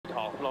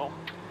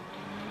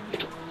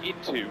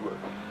into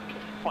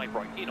 5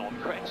 right in on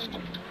crest,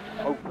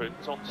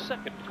 opens on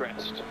second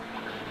crest,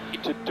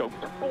 into don't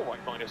 4 right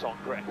minus on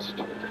crest,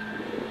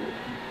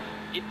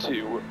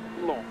 into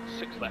long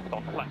 6 left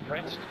on flat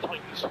crest,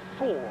 tightens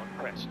 4 on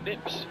crest,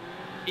 nips,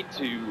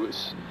 into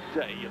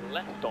stay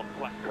left on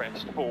flat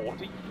crest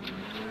 40,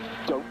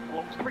 don't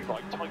long 3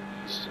 right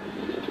tightens,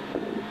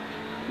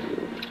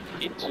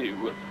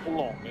 into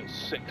long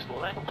 6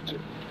 left,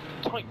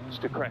 tightens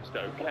to crest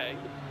OK,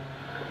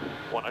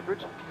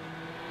 100,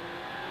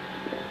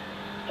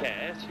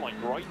 care,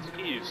 slight right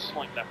is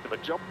slight left of a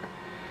jump,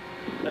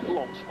 and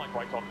long slight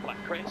right on flat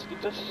crest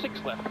into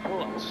 6 left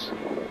plus,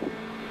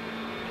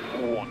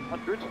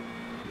 100,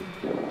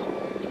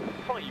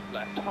 5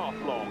 left half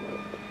long,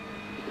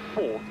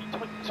 40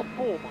 tightens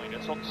 4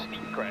 minus on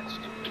steep crest,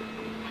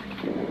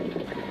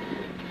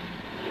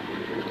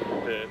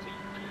 30,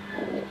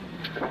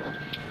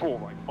 4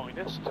 right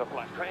minus to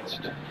flat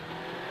crest,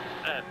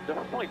 and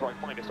 5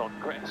 right minus on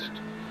crest,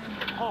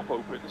 half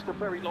opens to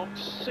very long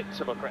 6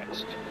 of a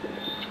crest,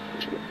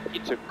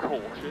 into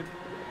caution,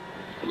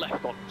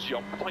 left on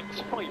jump,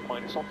 tightens 5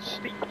 minus on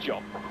steep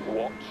jump,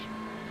 watch,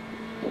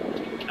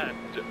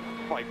 and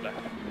 5 left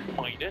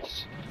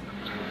minus,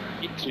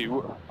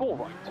 into 4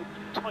 right,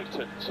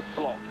 tightens,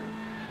 block,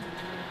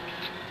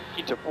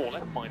 into 4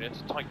 left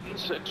minus,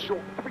 tightens, and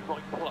short 3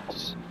 right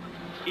plus,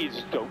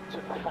 is don't,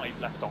 5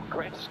 left on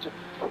crest,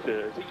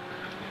 30,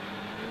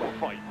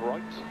 5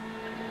 right,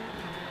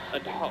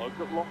 and hug,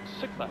 long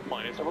 6 left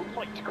minus of a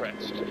light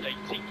crest,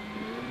 80,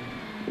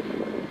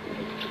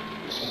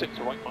 6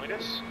 right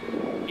minus,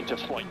 into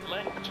slight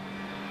left,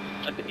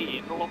 and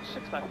in along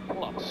 6 left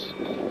plus,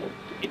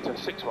 into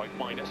 6 right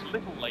minus,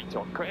 little late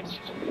on crest,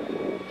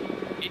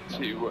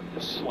 into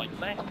slight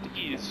left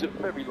is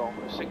very long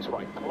 6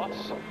 right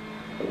plus,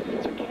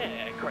 to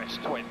care,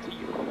 crest 20,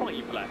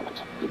 5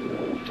 left,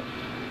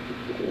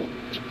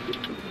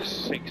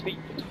 60,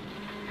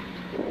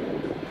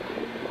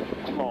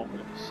 long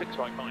 6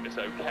 right minus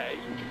OK,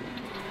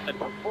 and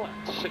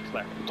flat 6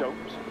 left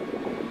don't,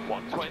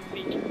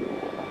 120,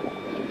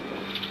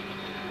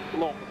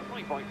 long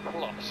 5 right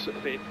plus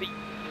 50,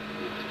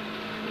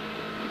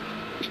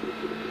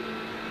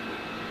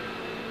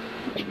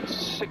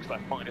 6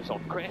 left minus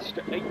on crest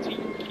 80,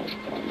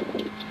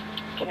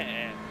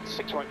 care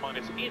 6 right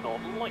minus in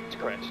on light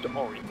crest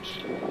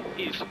orange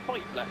is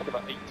 5 left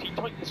about 80,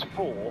 tightens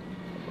 4,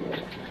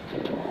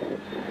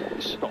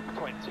 stop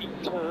 20,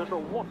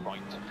 turn 1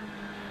 right,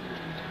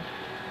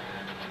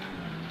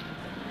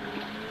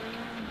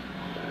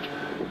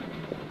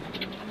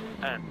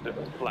 and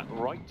flat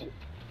right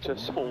to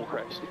small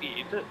crest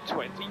in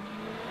 20,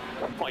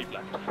 5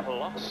 left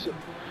plus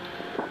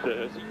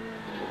 30,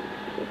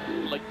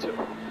 late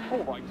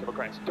 4 right of a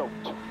crest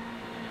don't,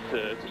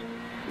 30,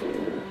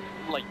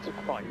 late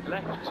 5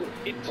 left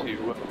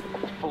into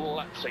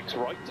flat 6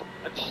 right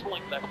and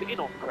slight left in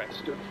on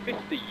crest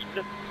 15,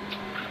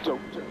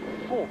 don't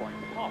 4 right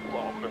half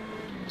long,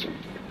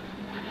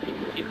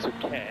 into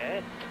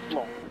care,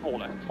 long 4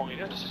 left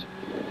minus,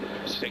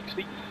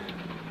 60,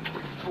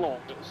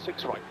 long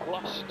 6 right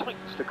plus,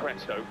 tightens to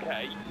crest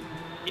OK,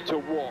 into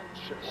watch,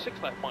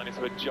 6 left minus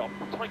of a jump,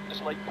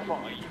 tightens late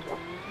 5,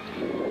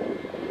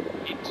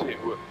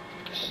 into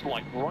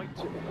slight right,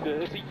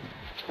 30,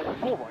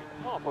 4 right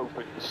half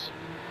opens,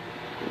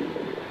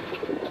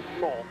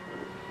 long,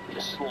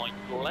 slight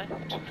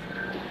left,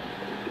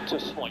 to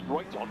slight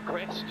right on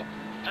crest,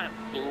 and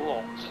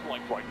long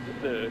slight right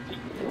 30,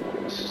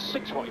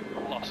 6 right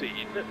plus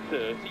in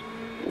 30,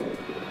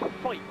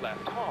 5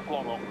 left half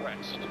long on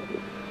crest,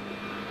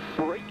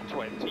 brake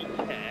 20,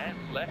 care,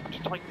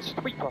 left, tightens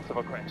 3 plus of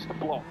a crest,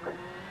 block,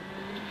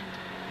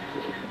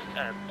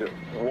 and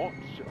watch,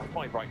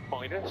 5 right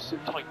minus,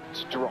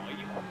 tightens drive,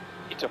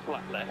 into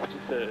flat left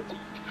 30,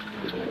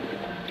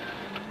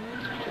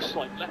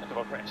 slight left of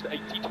a crest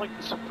 80,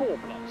 tightens 4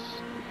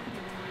 plus,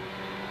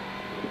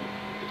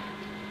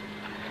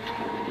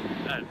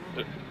 and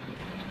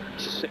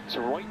 6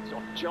 right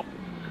on jump,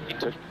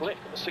 into clip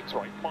 6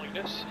 right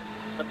minus,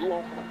 and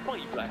long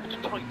 5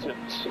 left,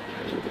 tightens,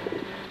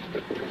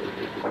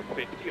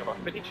 50 of a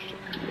finish,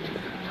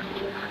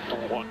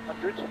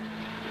 100,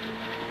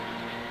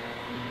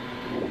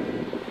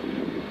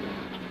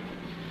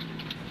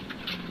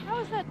 How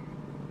is that